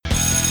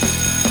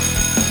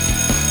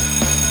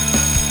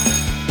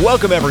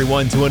Welcome,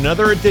 everyone, to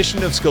another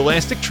edition of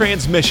Scholastic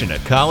Transmission, a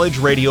college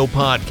radio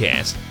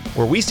podcast,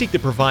 where we seek to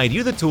provide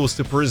you the tools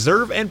to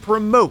preserve and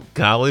promote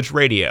college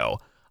radio.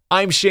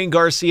 I'm Shane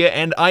Garcia,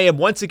 and I am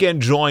once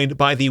again joined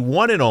by the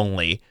one and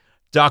only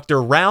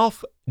Dr.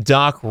 Ralph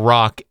Doc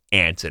Rock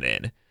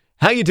Antonin.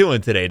 How you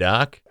doing today,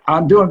 Doc?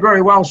 I'm doing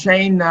very well,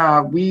 Shane.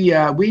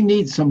 We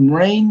need some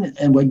rain,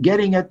 and we're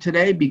getting it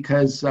today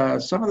because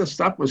some of the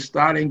stuff was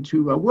starting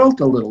to wilt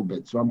a little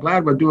bit. So I'm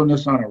glad we're doing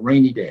this on a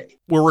rainy day.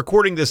 We're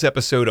recording this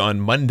episode on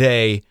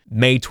Monday,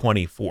 May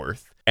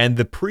 24th, and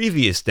the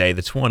previous day,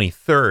 the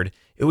 23rd,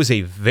 it was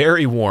a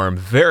very warm,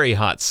 very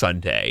hot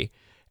Sunday,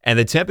 and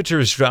the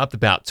temperatures dropped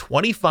about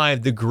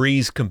 25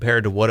 degrees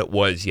compared to what it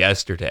was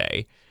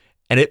yesterday,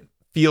 and it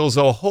feels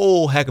a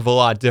whole heck of a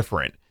lot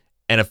different,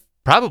 and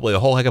probably a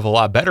whole heck of a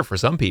lot better for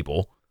some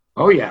people.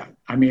 Oh, yeah.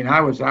 I mean,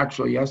 I was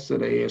actually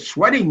yesterday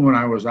sweating when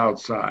I was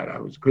outside.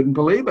 Couldn't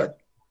believe it.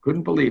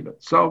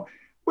 So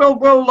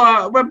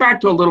we're back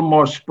to a little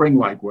more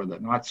spring-like weather,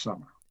 not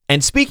summer.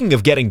 And speaking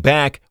of getting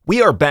back,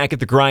 we are back at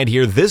the grind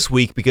here this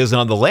week because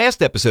on the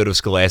last episode of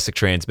Scholastic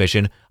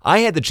Transmission,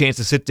 I had the chance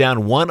to sit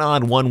down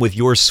one-on-one with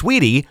your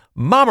sweetie,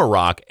 Mama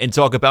Rock, and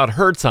talk about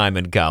her time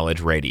in college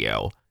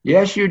radio.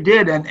 Yes, you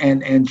did.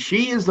 And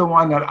she is the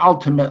one that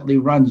ultimately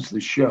runs the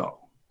show.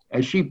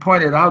 As she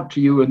pointed out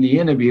to you in the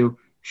interview,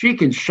 she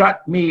can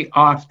shut me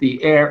off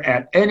the air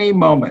at any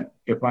moment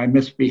if I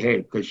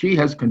misbehave because she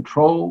has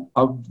control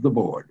of the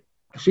board.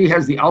 She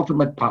has the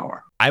ultimate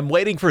power. I'm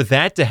waiting for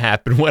that to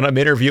happen when I'm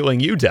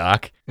interviewing you,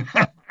 Doc.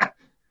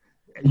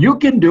 You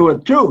can do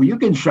it too. You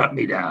can shut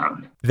me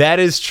down. That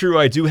is true.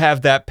 I do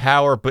have that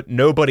power, but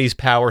nobody's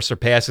power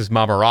surpasses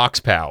Mama Rock's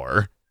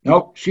power.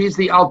 Nope, she's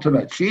the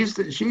ultimate. She's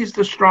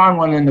the strong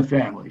one in the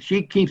family.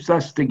 She keeps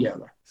us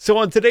together. So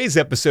on today's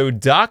episode,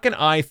 Doc and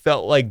I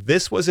felt like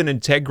this was an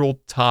integral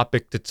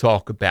topic to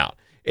talk about.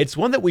 It's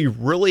one that we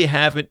really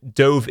haven't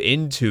dove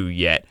into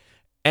yet,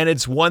 and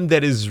it's one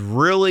that is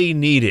really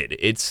needed.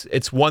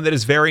 It's one that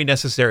is very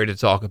necessary to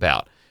talk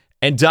about.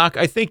 And Doc,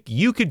 I think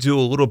you could do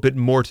a little bit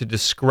more to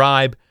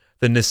describe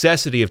the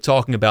necessity of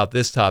talking about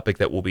this topic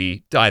that we'll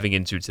be diving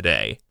into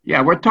today.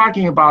 Yeah, we're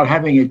talking about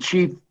having a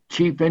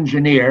chief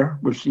engineer,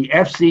 which the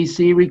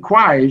FCC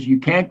requires.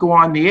 You can't go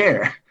on the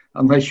air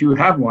unless you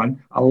have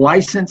one, a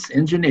licensed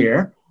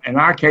engineer. In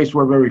our case,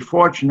 we're very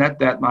fortunate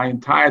that my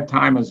entire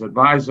time as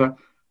advisor,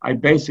 I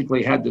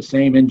basically had the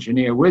same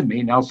engineer with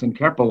me, Nelson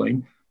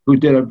Kepperling, who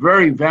did a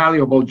very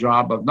valuable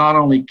job of not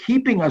only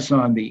keeping us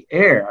on the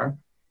air,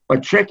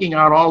 but checking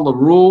out all the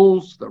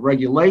rules, the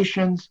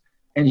regulations,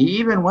 and he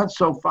even went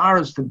so far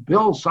as to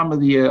build some of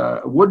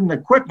the wooden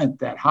equipment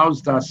that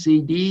housed our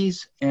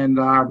CDs and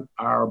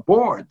our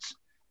boards.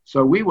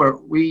 So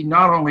we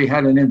not only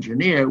had an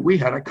engineer, we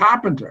had a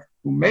carpenter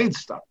who made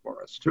stuff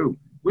for us too.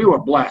 We were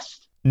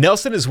blessed.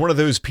 Nelson is one of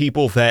those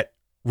people that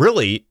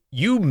really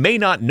you may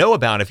not know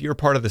about if you're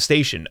part of the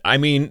station. I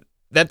mean,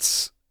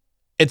 it's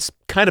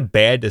kind of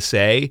bad to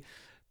say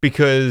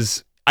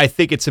because I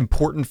think it's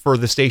important for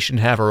the station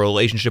to have a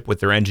relationship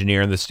with their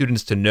engineer and the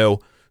students to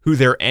know who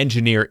their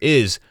engineer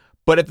is.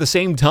 But at the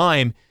same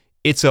time,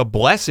 it's a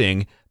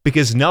blessing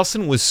because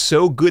Nelson was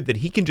so good that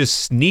he can just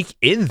sneak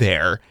in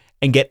there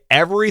and get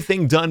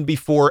everything done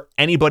before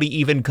anybody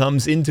even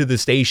comes into the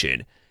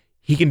station.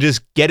 He can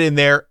just get in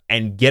there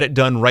and get it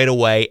done right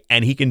away,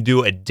 and he can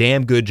do a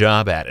damn good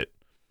job at it.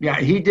 Yeah,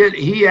 he did.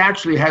 He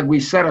actually we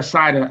set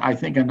aside, I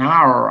think, an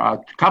hour, a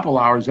couple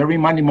hours every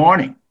Monday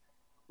morning,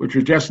 which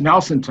was just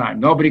Nelson time.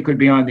 Nobody could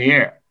be on the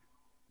air.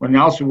 When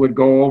Nelson would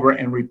go over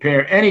and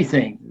repair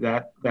anything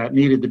that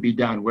needed to be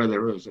done,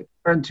 whether it was a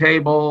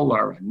turntable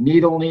or a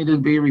needle needed to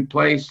be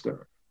replaced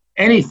or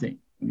anything.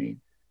 I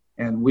mean,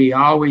 and we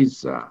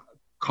always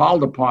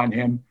called upon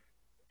him.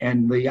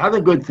 And the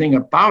other good thing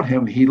about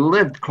him, he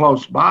lived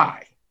close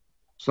by.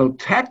 So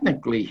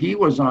technically, he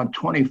was on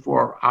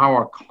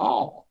 24-hour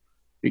call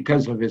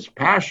because of his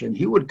passion.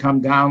 He would come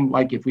down,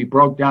 like if we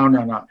broke down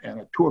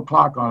at 2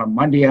 o'clock on a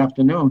Monday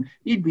afternoon,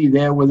 he'd be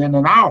there within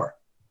an hour.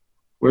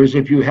 Whereas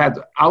if you had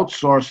to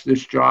outsource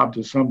this job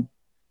to some,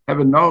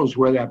 heaven knows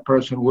where that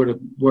person would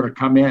have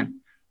come in.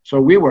 So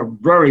we were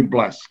very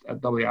blessed at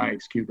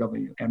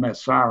WIXQ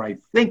MSR, I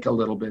think a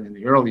little bit in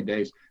the early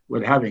days,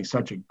 with having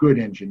such a good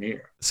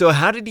engineer. So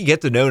how did you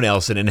get to know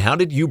Nelson, and how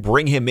did you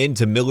bring him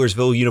into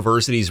Millersville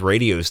University's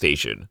radio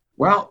station?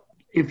 Well,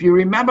 if you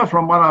remember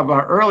from one of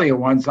our earlier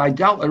ones, I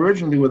dealt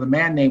originally with a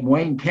man named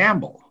Wayne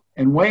Campbell.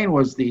 And Wayne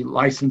was the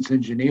licensed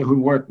engineer who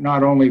worked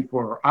not only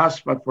for us,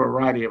 but for a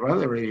variety of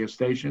other radio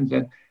stations.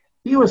 And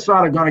he was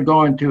sort of going to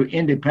go into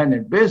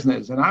independent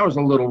business. And I was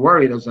a little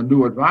worried as a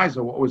new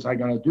advisor, what was I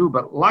going to do?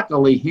 But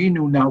luckily, he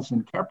knew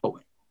Nelson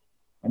Kepperling.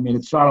 I mean,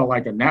 it's sort of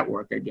like a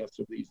network, I guess,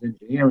 of these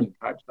engineering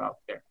types out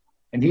there.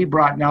 And he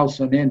brought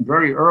Nelson in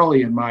very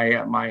early in my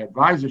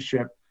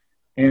advisorship.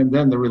 And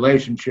then the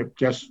relationship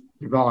just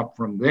developed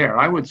from there.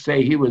 I would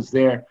say he was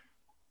there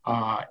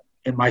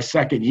in my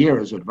second year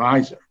as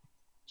advisor.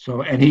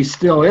 So, and he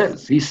still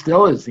is. He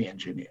still is the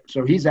engineer.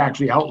 So he's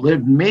actually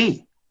outlived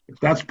me. if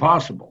that's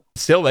possible.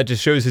 Still, that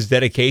just shows his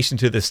dedication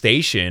to the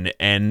station,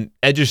 and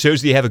that just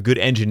shows that you have a good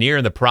engineer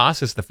in the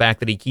process, the fact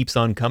that he keeps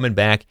on coming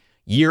back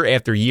year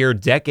after year,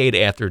 decade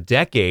after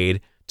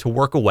decade, to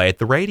work away at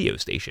the radio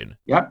station.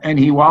 Yep, and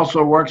he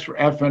also works for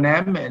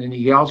FNM, and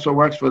he also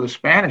works for the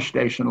Spanish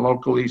station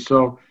locally,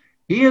 so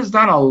he has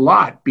done a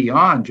lot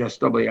beyond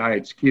just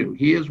WIXQ.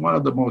 He is one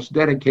of the most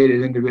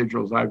dedicated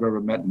individuals I've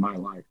ever met in my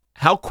life.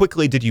 How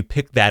quickly did you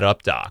pick that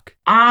up, Doc?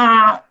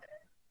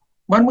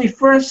 When we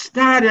first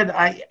started,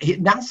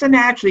 Nelson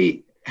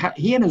actually,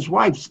 he and his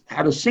wife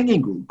had a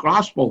singing group,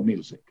 gospel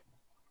music.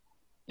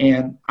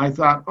 And I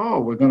thought, oh,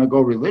 we're going to go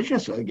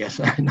religious, I guess.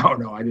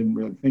 No, I didn't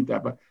really think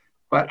that.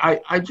 But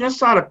I just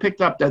sort of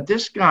picked up that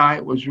this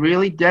guy was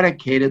really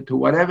dedicated to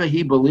whatever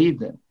he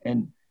believed in.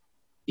 And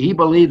he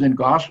believed in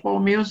gospel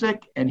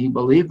music, and he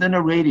believed in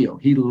the radio.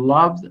 He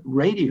loved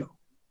radio.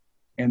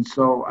 And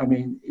so, I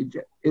mean,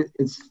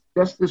 it's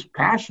just this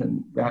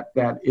passion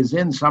that is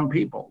in some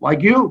people,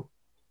 like you.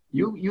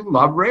 You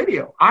love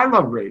radio. I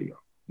love radio.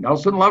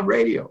 Nelson loved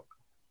radio.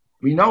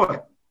 We know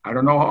it. I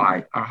don't know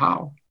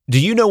how. Do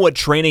you know what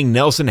training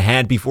Nelson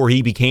had before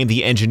he became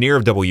the engineer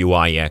of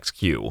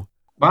WIXQ?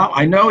 Well,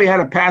 I know he had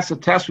to pass a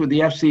test with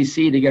the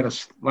FCC to get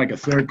a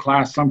third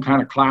class, some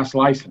kind of class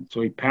license.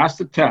 So he passed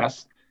the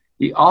test.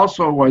 He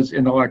also was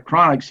in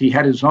electronics. He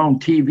had his own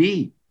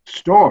TV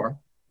store.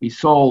 He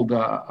sold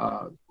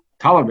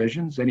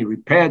televisions, and he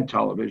repaired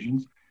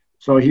televisions.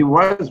 So he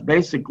was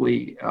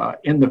basically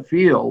in the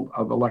field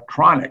of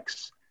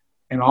electronics,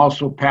 and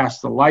also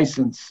passed the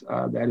license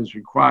that is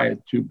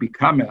required to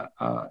become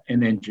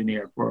an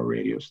engineer for a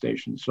radio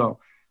station. So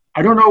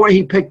I don't know where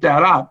he picked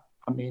that up.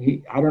 I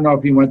mean, I don't know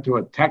if he went to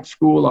a tech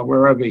school or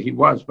wherever he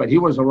was, but he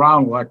was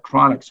around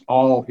electronics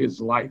all his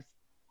life.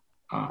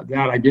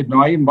 That I didn't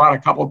know. I even bought a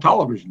couple of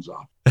televisions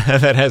off.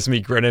 That has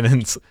me grinning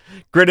and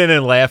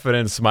laughing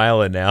and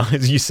smiling now,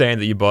 as you saying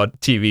that you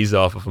bought TVs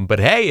off of him. But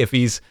hey, if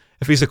he's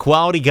a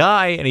quality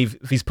guy and if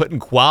he's putting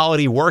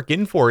quality work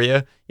in for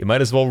you, you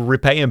might as well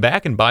repay him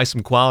back and buy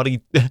some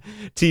quality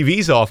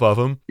TVs off of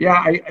him.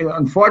 Yeah,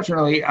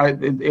 unfortunately,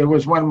 it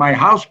was when my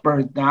house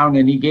burnt down,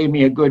 and he gave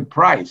me a good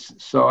price.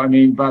 So, I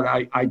mean, but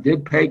I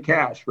did pay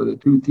cash for the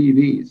two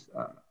TVs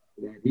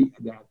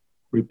that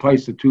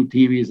replaced the two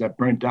TVs that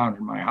burnt down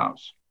in my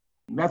house.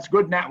 That's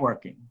good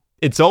networking.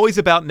 It's always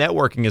about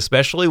networking,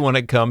 especially when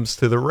it comes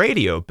to the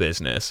radio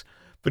business.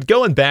 But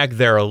going back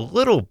there a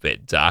little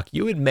bit, Doc,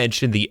 you had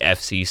mentioned the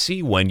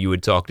FCC when you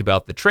had talked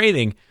about the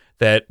training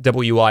that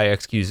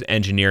WIXQ's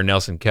engineer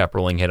Nelson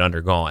Kepperling had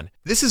undergone.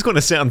 This is going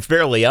to sound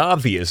fairly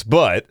obvious,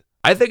 but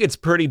I think it's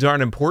pretty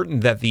darn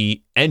important that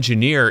the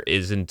engineer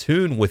is in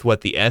tune with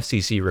what the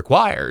FCC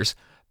requires,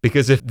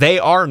 because if they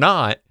are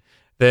not,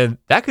 then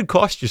that could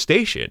cost your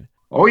station.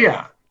 Oh,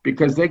 yeah,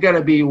 because they got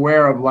to be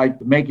aware of,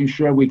 like, making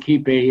sure we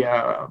keep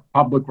a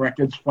public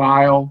records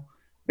file,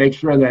 make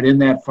sure that in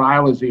that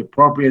file is the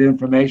appropriate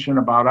information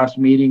about us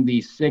meeting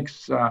these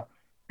 6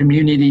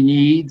 community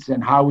needs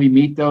and how we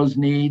meet those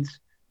needs.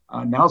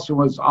 Nelson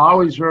was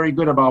always very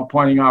good about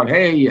pointing out,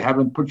 hey, you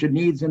haven't put your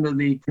needs into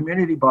the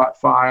community bot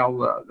file.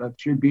 That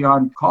should be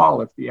on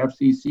call if the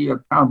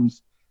FCC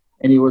comes.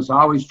 And he was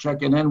always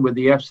checking in with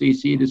the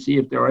FCC to see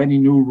if there are any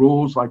new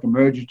rules like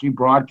emergency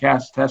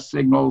broadcast test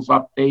signals,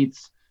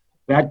 updates,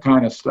 that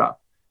kind of stuff.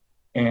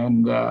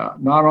 And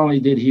not only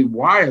did he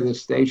wire the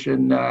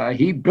station,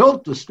 he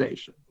built the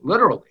station,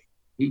 literally.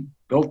 He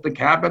built the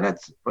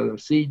cabinets for the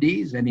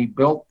CDs, and he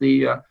built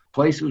the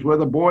places where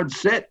the boards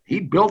sit.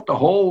 He built the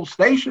whole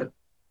station,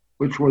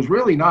 which was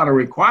really not a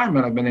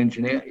requirement of an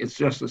engineer. It's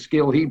just a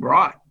skill he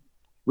brought.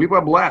 We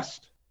were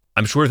blessed.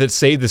 I'm sure that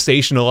saved the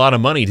station a lot of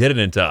money, didn't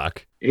it,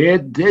 Doc?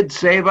 It did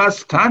save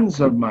us tons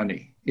of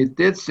money.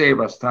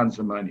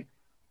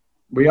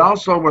 We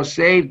also were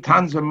saved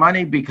tons of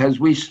money because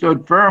we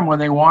stood firm when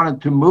they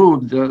wanted to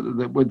move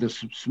with the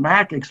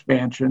SMAC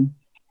expansion,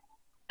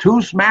 2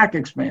 SMAC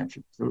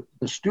expansions.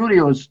 The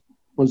studios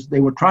they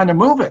were trying to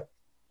move it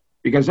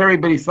because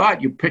everybody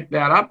thought you pick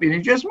that up and you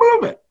just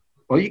move it.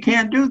 Well, you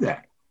can't do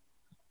that.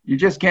 You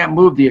just can't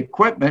move the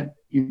equipment.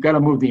 You've got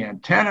to move the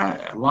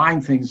antenna,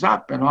 line things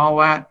up and all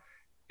that.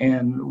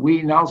 And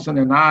we, Nelson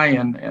and I,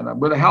 and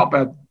with the help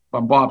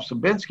from Bob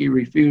Sabinski,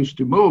 refused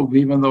to move,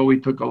 even though we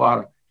took a lot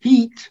of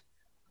heat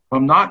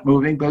from not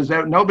moving, because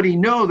nobody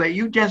knew that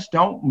you just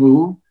don't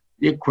move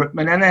the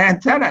equipment and the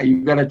antenna.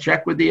 You got to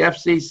check with the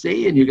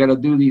FCC, and you got to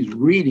do these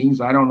readings.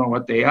 I don't know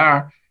what they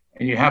are,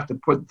 and you have to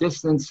put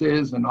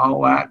distances and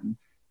all that.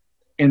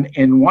 And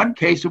in one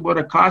case, it would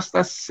have cost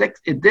us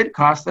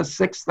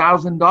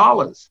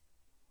 $6,000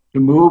 to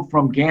move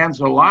from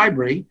Ganser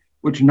Library,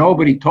 which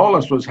nobody told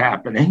us was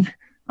happening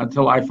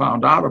until I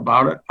found out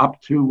about it,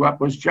 up to what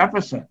was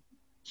Jefferson.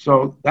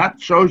 So that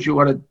shows you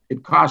what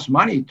it costs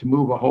money to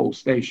move a whole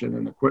station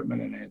and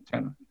equipment and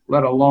antenna,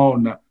 let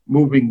alone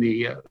moving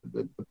the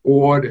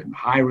board and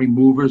hiring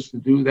movers to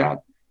do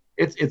that.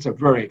 It's a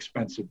very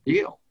expensive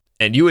deal.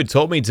 And you had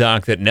told me,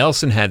 Doc, that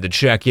Nelson had to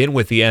check in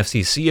with the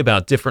FCC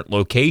about different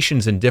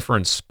locations and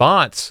different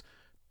spots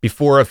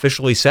before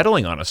officially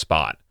settling on a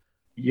spot.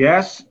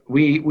 Yes,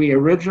 we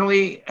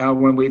originally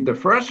when we the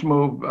first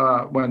move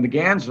when the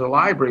Ganser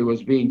Library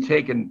was being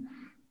taken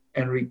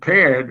and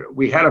repaired,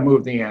 we had to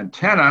move the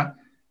antenna,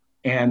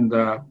 and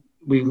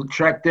we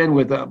checked in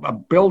with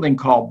a building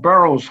called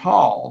Burroughs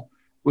Hall,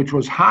 which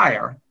was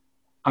higher,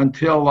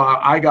 until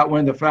I got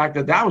wind of the fact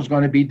that that was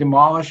going to be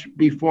demolished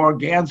before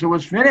Ganser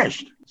was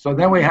finished. So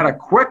then we had to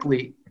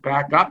quickly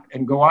back up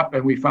and go up,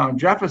 and we found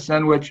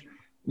Jefferson, which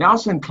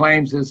Nelson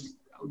claims is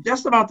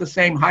just about the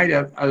same height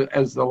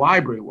as the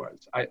library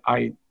was.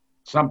 I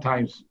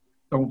sometimes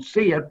don't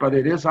see it, but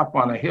it is up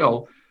on a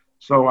hill.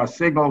 So a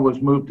signal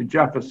was moved to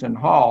Jefferson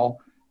Hall,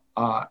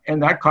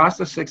 and that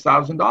cost us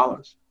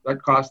 $6,000.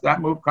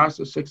 That move cost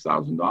us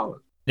 $6,000.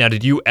 Now,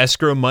 did you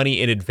escrow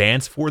money in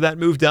advance for that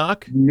move,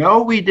 Doc?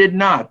 No, we did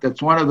not.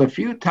 That's one of the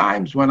few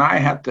times when I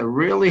had to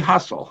really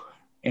hustle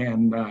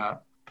and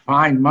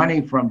find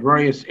money from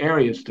various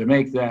areas to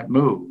make that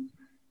move.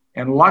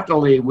 And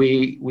luckily,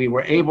 we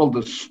were able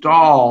to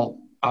stall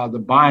the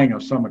buying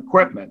of some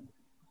equipment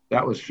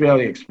that was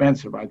fairly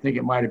expensive. I think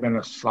it might have been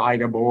a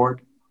slider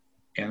board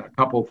and a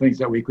couple of things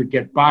that we could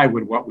get by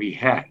with what we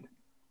had.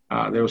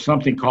 There was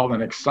something called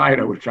an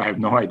exciter, which I have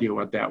no idea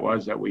what that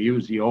was, that we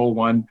used the old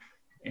one,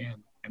 and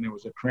there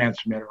was a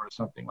transmitter or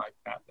something like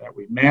that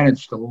we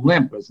managed to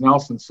limp. As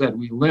Nelson said,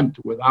 we limped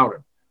without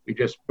it. We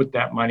just put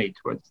that money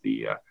towards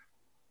the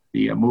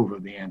move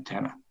of the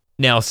antenna.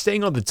 Now,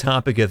 staying on the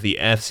topic of the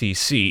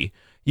FCC,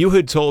 you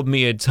had told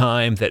me a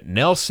time that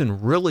Nelson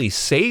really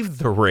saved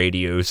the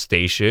radio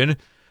station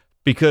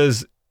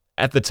because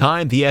at the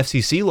time the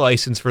FCC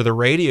license for the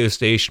radio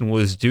station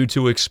was due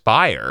to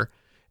expire.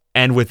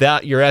 And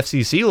without your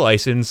FCC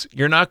license,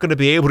 you're not going to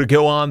be able to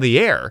go on the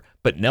air.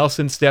 But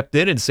Nelson stepped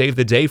in and saved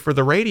the day for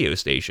the radio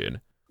station.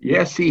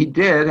 Yes, he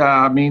did.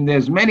 I mean,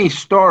 there's many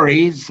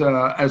stories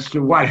as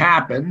to what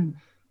happened,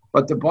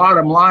 but the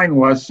bottom line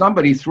was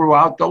somebody threw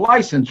out the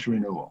license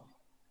renewal.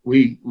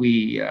 We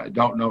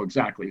don't know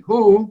exactly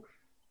who,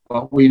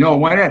 but we know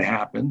when it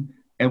happened.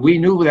 And we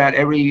knew that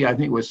I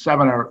think it was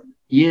 7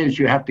 years,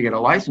 you have to get a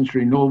license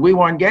renewal. We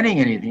weren't getting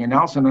anything. And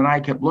Nelson and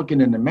I kept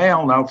looking in the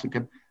mail.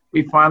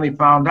 We finally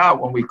found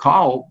out when we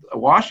called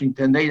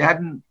Washington, they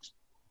hadn't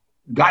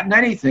gotten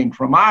anything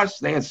from us.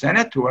 They had sent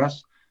it to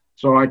us.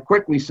 So I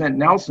quickly sent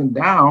Nelson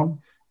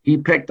down. He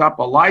picked up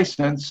a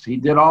license. He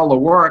did all the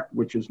work,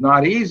 which is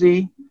not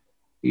easy.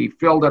 He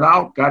filled it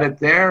out, got it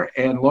there,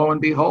 and lo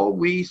and behold,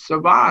 we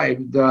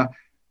survived.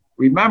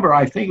 Remember,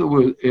 I think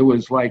it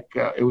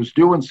was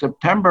due in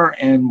September,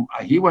 and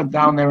he went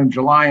down there in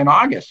July and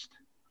August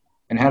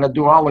and had to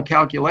do all the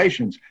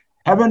calculations.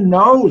 Heaven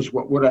knows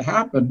what would have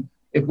happened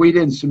if we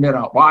didn't submit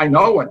out. Well, I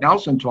know what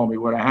Nelson told me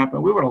would have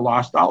happened. We would have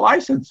lost our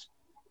license.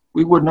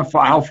 We wouldn't have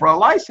filed for a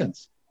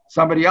license.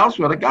 Somebody else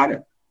would have got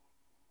it.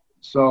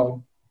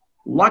 So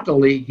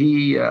luckily,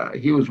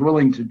 he was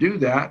willing to do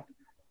that,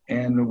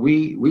 and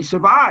we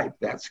survived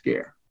that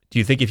scare. Do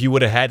you think if you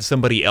would have had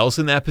somebody else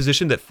in that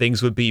position that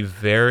things would be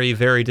very,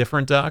 very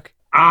different, Doc?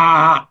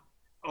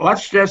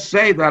 Let's just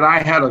say that I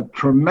had a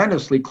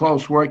tremendously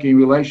close working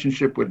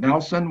relationship with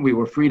Nelson. We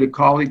were free to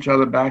call each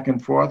other back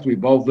and forth. We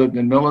both lived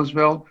in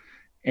Millersville.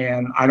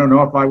 And I don't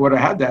know if I would have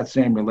had that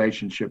same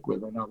relationship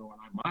with another one.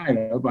 I might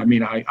have. I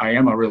mean, I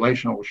am a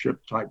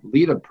relationship type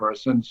leader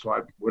person, so I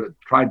would have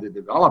tried to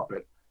develop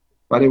it.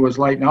 But it was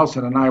like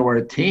Nelson and I were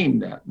a team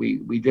that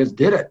we just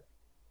did it.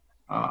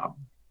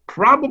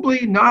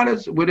 Probably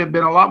not would have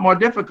been a lot more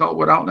difficult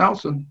without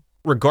Nelson.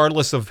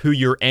 Regardless of who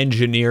your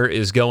engineer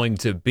is going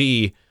to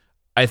be,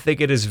 I think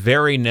it is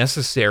very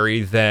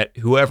necessary that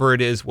whoever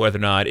it is, whether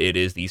or not it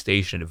is the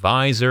station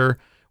advisor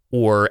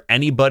or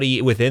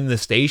anybody within the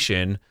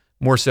station,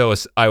 more so,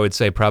 I would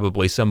say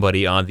probably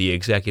somebody on the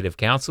executive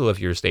council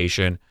of your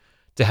station,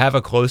 to have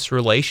a close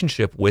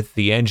relationship with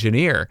the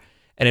engineer.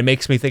 And it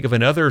makes me think of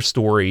another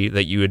story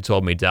that you had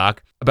told me,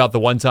 Doc, about the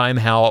one time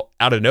how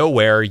out of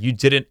nowhere you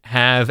didn't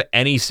have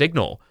any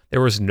signal. There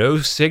was no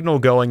signal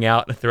going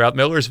out throughout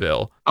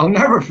Millersville. I'll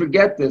never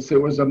forget this.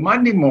 It was a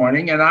Monday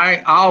morning, and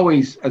I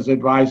always, as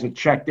advisor,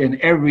 checked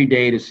in every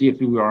day to see if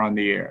we were on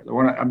the air.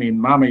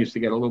 Mama used to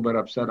get a little bit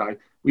upset.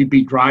 We'd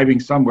be driving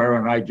somewhere,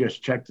 and I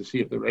just checked to see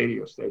if the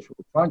radio station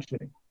was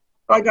functioning.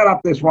 So I got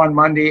up this one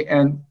Monday,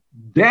 and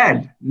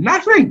dead,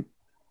 nothing.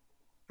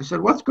 I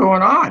said, "What's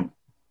going on?"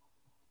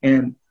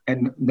 And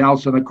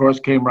Nelson, of course,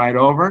 came right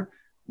over,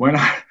 went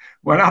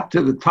up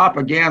to the top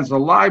of Ganser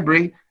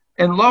Library,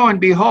 and lo and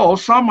behold,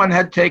 someone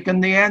had taken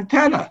the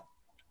antenna.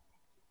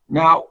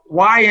 Now,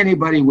 why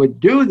anybody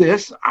would do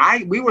this,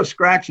 we were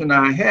scratching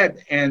our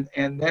head, and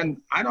then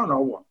I don't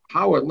know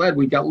how it led.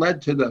 We got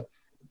led to the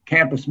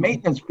campus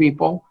maintenance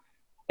people,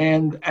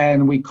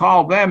 and we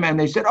called them, and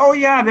they said, "Oh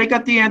yeah, they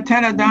got the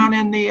antenna down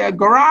in the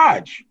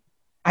garage."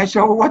 I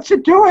said, "Well, what's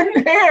it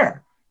doing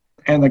there?"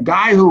 And the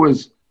guy who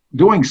was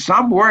doing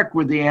some work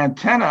with the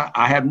antenna,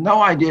 I have no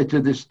idea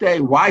to this day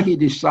why he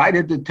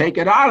decided to take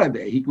it out of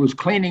there. He was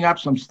cleaning up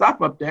some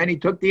stuff up there, and he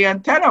took the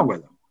antenna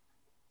with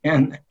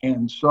him.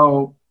 And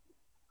so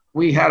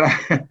we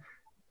had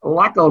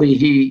luckily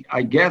he,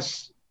 I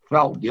guess,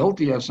 felt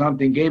guilty or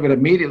something, gave it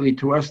immediately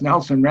to us.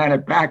 Nelson ran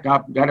it back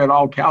up, got it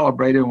all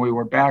calibrated, and we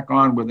were back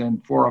on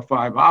within 4 or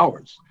 5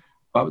 hours.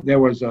 But there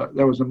was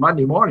a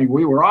Monday morning,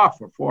 we were off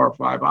for 4 or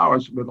 5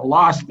 hours with a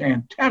lost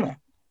antenna,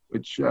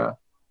 which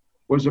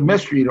was a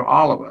mystery to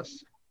all of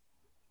us.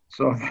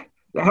 So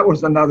that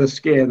was another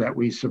scare that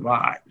we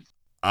survived.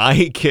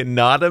 I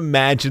cannot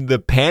imagine the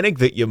panic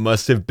that you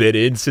must have been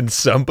in since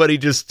somebody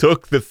just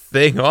took the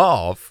thing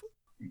off.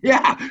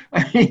 Yeah.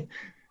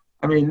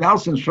 I mean,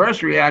 Nelson's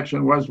first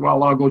reaction was,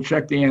 well, I'll go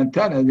check the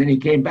antenna. And then he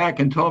came back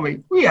and told me,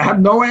 we have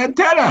no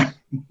antenna.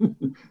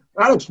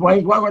 That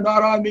explains why we're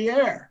not on the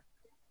air.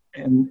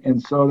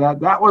 And so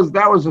that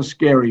was a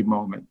scary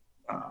moment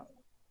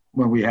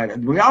when we had it.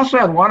 We also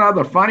had one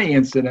other funny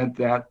incident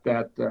that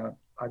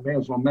I may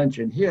as well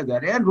mention here,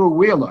 that Andrew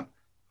Wheeler,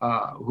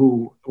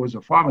 who was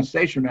a former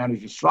station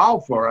manager,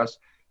 solved for us.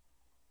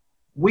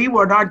 We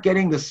were not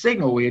getting the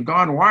signal. We had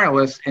gone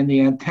wireless, and the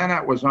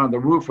antenna was on the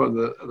roof of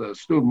the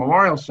Student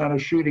Memorial Center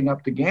shooting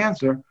up to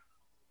Ganser,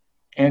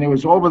 and it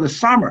was over the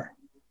summer.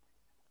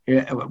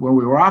 When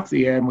we were off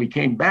the air and we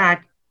came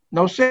back,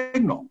 no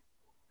signal.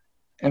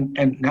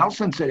 And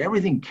Nelson said,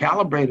 everything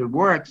calibrated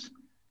works.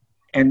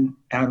 And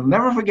I'll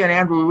never forget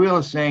Andrew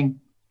Wheeler saying,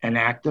 an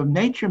act of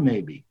nature,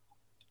 maybe.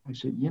 I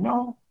said,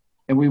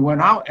 and we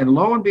went out, and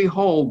lo and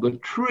behold, the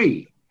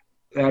tree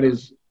that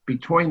is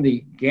between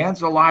the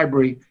Ganser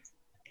Library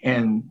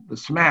and the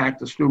SMAC,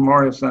 the Student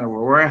Memorial Center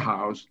where we're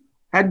housed,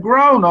 had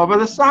grown over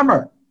the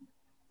summer.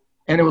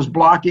 And it was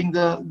blocking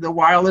the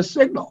wireless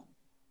signal.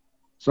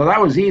 So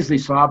that was easily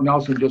solved.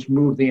 Nelson just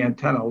moved the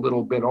antenna a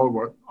little bit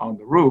over on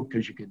the roof,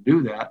 because you could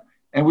do that.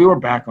 And we were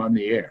back on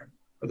the air.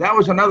 But that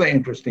was another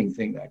interesting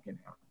thing that can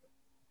happen.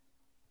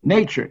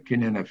 Nature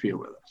can interfere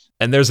with us.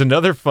 And there's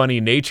another funny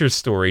nature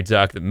story,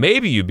 Doc, that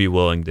maybe you'd be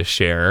willing to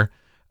share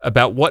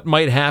about what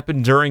might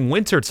happen during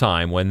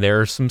wintertime when there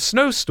are some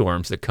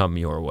snowstorms that come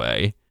your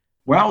way.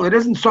 Well, it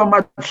isn't so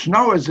much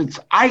snow as it's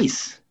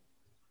ice.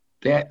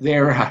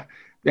 There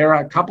are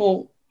a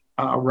couple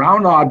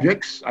round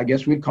objects, I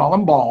guess we'd call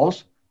them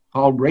balls,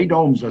 called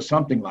radomes or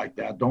something like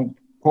that. Don't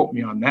quote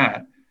me on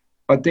that.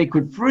 But they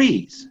could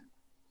freeze.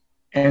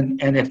 And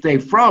if they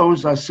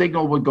froze, our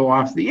signal would go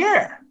off the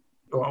air.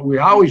 We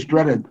always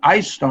dreaded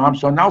ice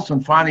storms, so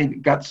Nelson finally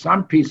got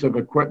some piece of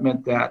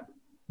equipment that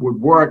would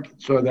work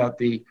so that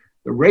the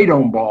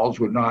radome balls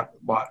would not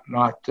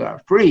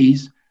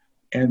freeze,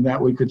 and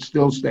that we could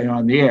still stay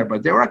on the air.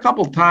 But there were a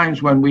couple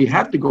times when we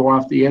had to go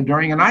off the air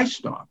during an ice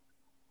storm,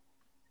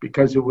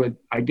 because it would,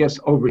 I guess,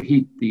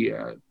 overheat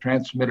the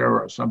transmitter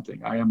or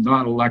something. I am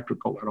not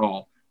electrical at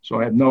all,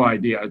 so I have no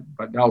idea.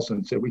 But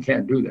Nelson said, we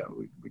can't do that.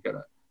 We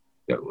gotta,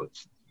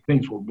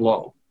 things will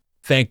blow.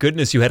 Thank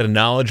goodness you had a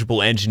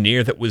knowledgeable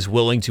engineer that was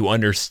willing to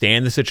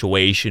understand the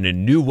situation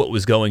and knew what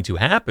was going to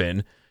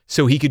happen,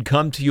 so he could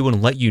come to you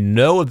and let you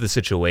know of the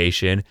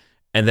situation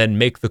and then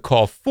make the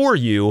call for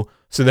you,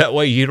 so that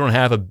way you don't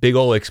have a big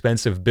old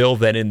expensive bill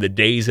then in the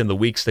days and the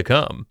weeks to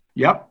come.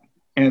 Yep.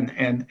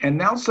 And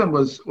Nelson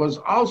was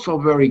also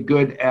very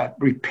good at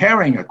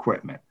repairing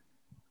equipment.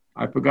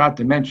 I forgot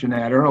to mention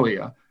that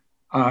earlier.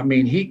 I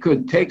mean, he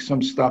could take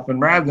some stuff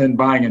and rather than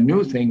buying a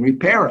new thing,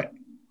 repair it.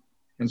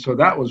 And so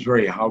that was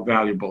how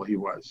valuable he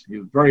was. He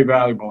was very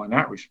valuable in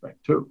that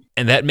respect, too.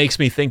 And that makes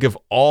me think of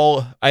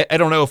I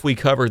don't know if we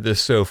covered this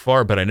so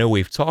far, but I know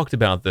we've talked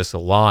about this a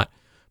lot.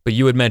 But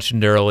you had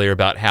mentioned earlier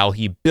about how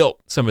he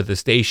built some of the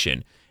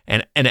station.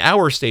 And in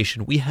our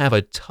station, we have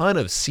a ton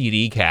of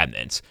CD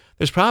cabinets.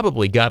 There's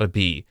probably got to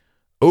be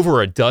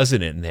over a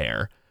dozen in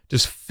there,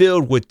 just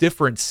filled with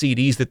different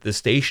CDs that the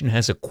station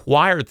has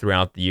acquired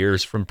throughout the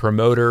years from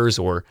promoters,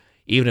 or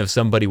even if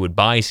somebody would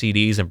buy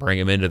CDs and bring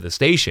them into the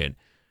station.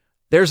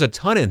 There's a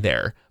ton in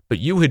there, but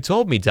you had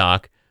told me,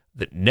 Doc,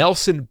 that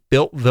Nelson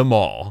built them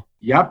all.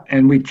 Yep,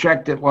 and we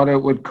checked what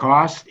it would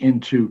cost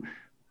into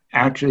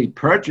actually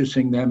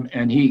purchasing them,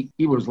 and he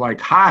was like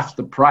half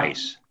the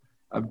price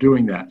of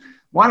doing that.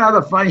 One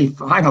other funny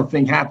final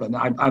thing happened.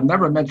 I've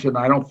never mentioned,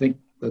 I don't think,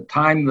 the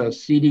time the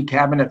CD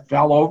cabinet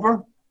fell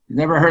over. You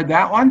never heard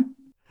that one?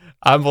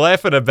 I'm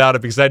laughing about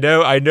it because I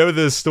know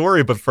this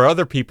story, but for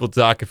other people,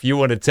 Doc, if you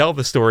want to tell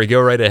the story, go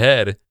right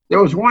ahead.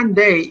 There was one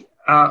day,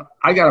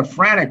 I got a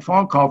frantic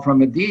phone call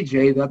from a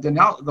DJ that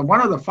the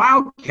one of the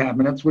file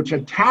cabinets, which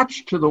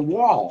attached to the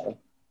wall,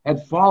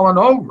 had fallen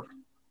over.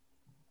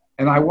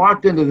 And I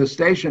walked into the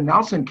station.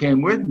 Nelson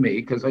came with me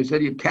because I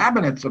said, your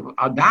cabinets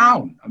are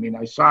down. I mean,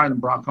 I saw it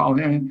and called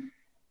him.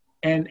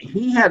 And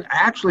he had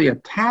actually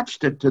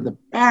attached it to the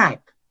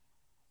back.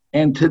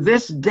 And to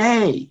this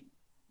day,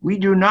 we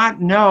do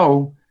not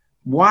know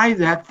why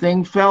that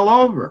thing fell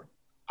over.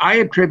 I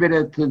attribute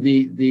it to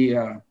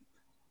the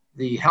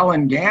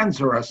Helen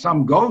Ganser, or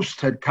some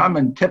ghost had come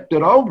and tipped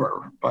it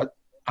over. But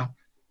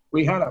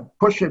we had to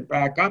push it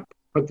back up,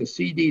 put the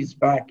CDs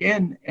back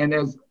in, and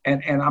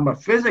I'm a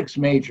physics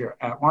major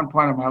at one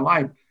point in my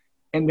life,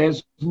 and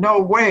there's no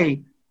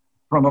way,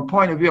 from a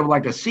point of view of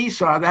like a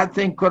seesaw, that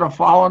thing could have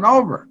fallen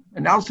over.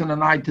 And Nelson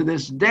and I, to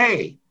this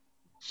day,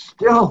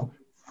 still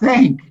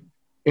think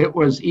it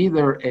was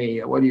either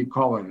a, what do you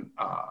call it,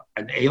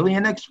 an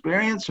alien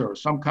experience or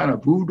some kind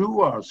of voodoo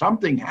or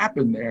something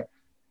happened there,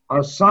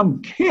 or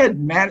some kid,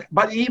 man.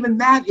 But even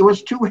that, it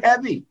was too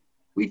heavy.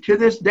 We to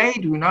this day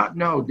do not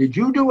know. Did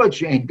you do it,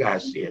 Shane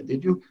Garcia?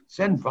 Did you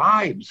send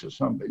vibes or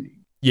somebody?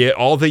 Yeah,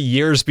 all the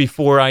years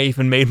before I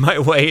even made my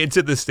way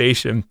into the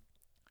station,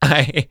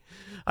 I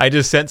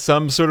just sent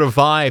some sort of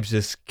vibes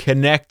just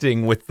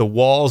connecting with the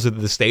walls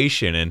of the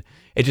station, and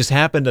it just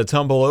happened to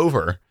tumble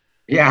over.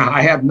 Yeah,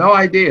 I have no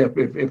idea.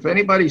 If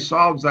anybody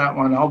solves that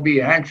one, I'll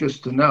be anxious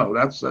to know.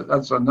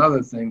 That's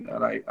another thing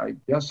that I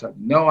just have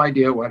no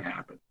idea what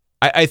happened.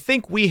 I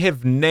think we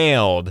have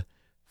nailed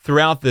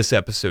throughout this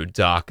episode,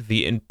 Doc,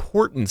 the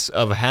importance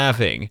of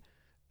having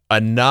a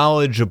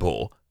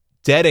knowledgeable,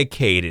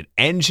 dedicated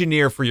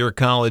engineer for your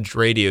college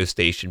radio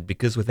station,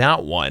 because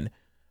without one,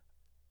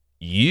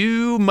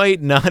 you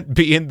might not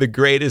be in the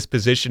greatest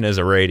position as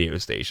a radio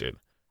station.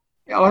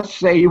 Yeah, let's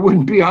say you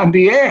wouldn't be on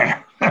the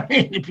air. I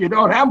mean, if you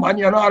don't have one,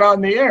 you're not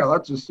on the air.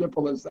 That's as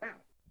simple as that.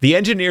 The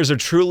engineers are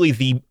truly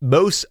the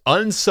most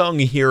unsung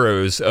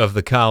heroes of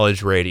the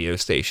college radio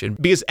station,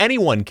 because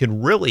anyone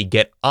can really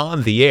get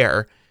on the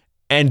air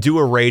and do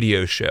a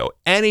radio show.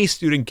 Any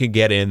student can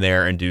get in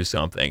there and do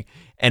something,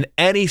 and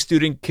any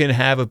student can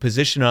have a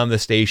position on the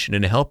station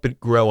and help it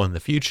grow in the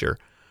future.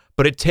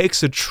 But it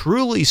takes a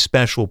truly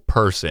special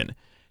person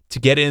to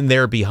get in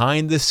there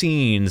behind the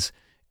scenes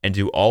and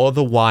do all of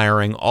the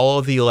wiring, all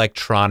of the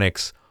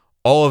electronics,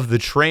 all of the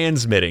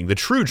transmitting, the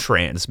true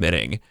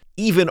transmitting,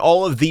 even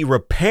all of the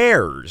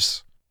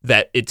repairs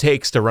that it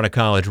takes to run a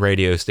college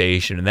radio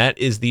station. And that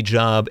is the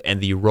job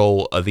and the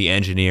role of the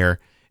engineer.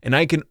 And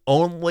I can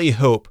only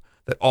hope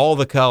that all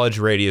the college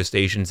radio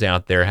stations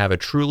out there have a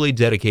truly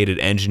dedicated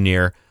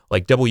engineer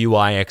like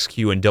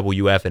WIXQ and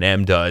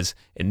WF&M does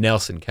in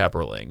Nelson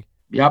Kepperling.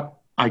 Yep,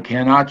 I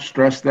cannot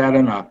stress that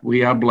enough.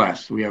 We are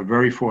blessed. We are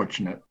very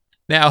fortunate.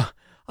 Now,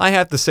 I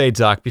have to say,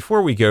 Doc,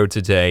 before we go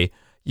today,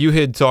 you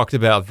had talked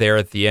about there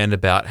at the end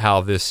about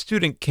how this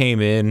student came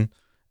in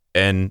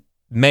and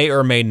may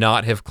or may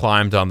not have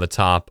climbed on the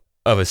top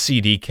of a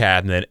CD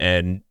cabinet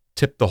and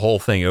tipped the whole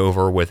thing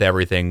over with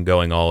everything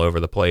going all over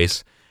the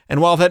place.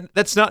 And while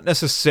that's not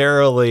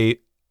necessarily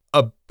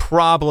a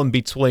problem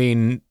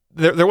between,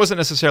 there wasn't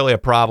necessarily a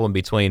problem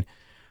between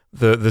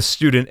the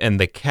student and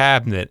the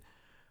cabinet,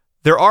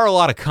 there are a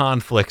lot of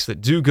conflicts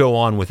that do go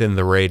on within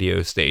the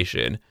radio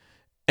station.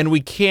 And we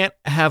can't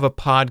have a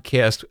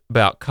podcast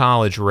about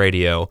college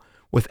radio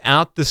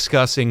without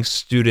discussing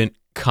student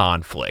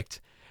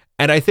conflict.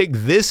 And I think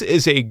this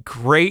is a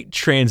great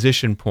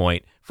transition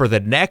point for the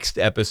next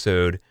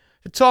episode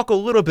to talk a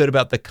little bit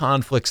about the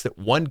conflicts that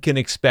one can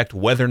expect,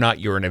 whether or not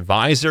you're an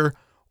advisor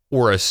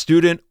or a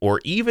student or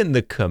even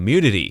the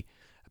community,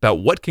 about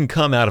what can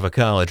come out of a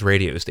college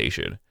radio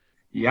station.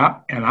 Yeah,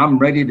 and I'm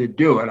ready to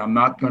do it. I'm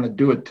not going to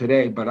do it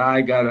today, but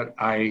I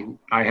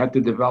had to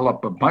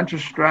develop a bunch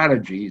of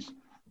strategies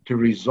to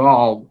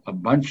resolve a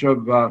bunch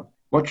of,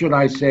 what should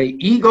I say,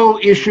 ego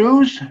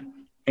issues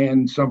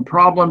and some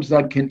problems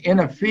that can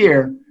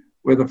interfere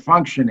with the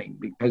functioning,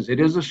 because it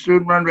is a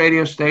student-run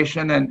radio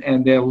station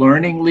and they're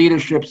learning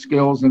leadership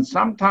skills. And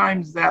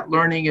sometimes that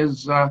learning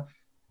is a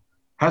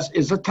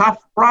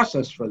tough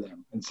process for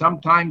them. And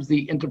sometimes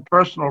the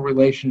interpersonal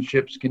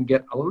relationships can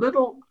get a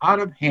little out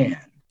of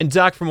hand. And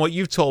Doc, from what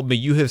you've told me,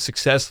 you have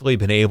successfully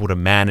been able to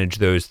manage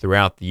those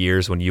throughout the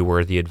years when you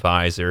were the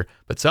advisor,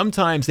 but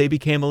sometimes they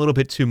became a little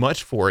bit too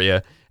much for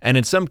you. And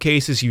in some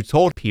cases, you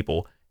told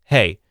people,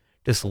 hey,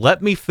 just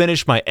let me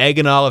finish my egg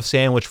and olive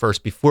sandwich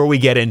first before we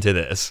get into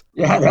this.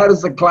 Yeah, that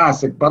is a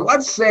classic, but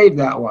let's save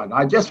that one.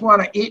 I just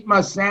want to eat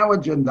my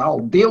sandwich and I'll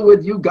deal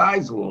with you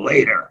guys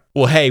later.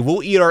 Well, hey,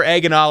 we'll eat our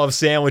egg and olive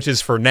sandwiches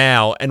for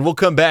now, and we'll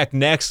come back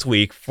next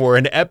week for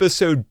an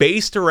episode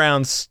based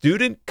around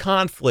student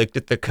conflict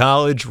at the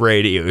college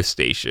radio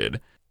station.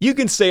 You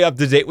can stay up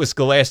to date with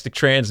Scholastic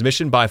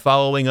Transmission by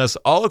following us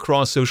all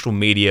across social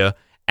media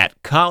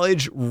at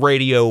College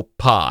Radio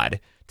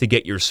Pod to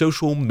get your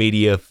social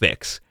media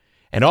fix.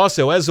 And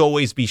also, as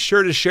always, be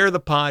sure to share the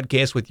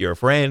podcast with your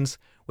friends,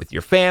 with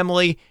your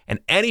family, and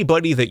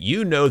anybody that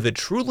you know that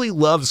truly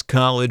loves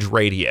college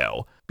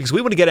radio. Because we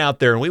want to get out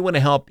there and we want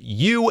to help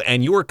you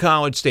and your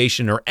college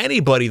station, or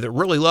anybody that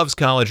really loves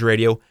college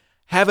radio,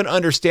 have an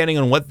understanding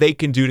on what they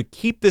can do to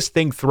keep this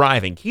thing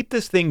thriving, keep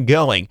this thing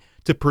going,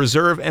 to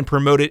preserve and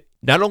promote it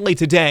not only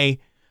today,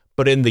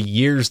 but in the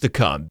years to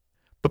come.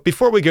 But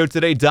before we go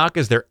today, Doc,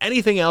 is there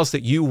anything else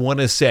that you want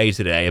to say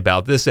today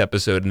about this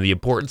episode and the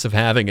importance of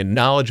having a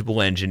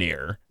knowledgeable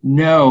engineer?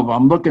 No,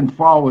 I'm looking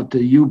forward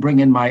to you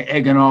bringing my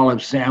egg and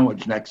olive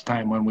sandwich next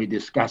time when we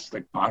discuss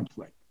the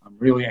conflict. I'm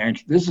really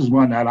anxious. This is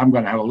one that I'm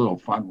going to have a little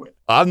fun with.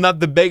 I'm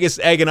not the biggest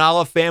egg and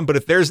olive fan, but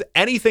if there's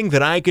anything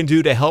that I can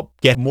do to help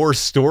get more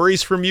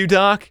stories from you,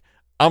 Doc,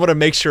 I'm going to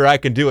make sure I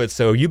can do it.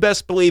 So you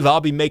best believe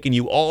I'll be making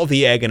you all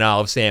the egg and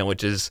olive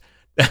sandwiches.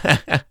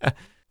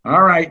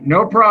 All right,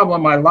 no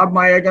problem. I love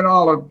my egg and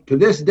olive. To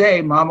this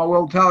day, Mama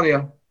will tell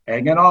you,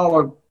 egg and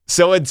olive.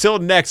 So until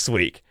next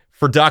week,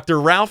 for Dr.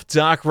 Ralph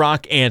Doc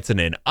Rock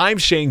Antonin, I'm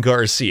Shane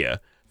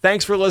Garcia.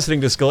 Thanks for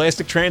listening to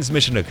Scholastic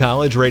Transmission, a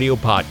college radio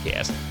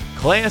podcast.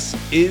 Class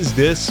is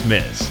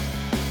dismissed.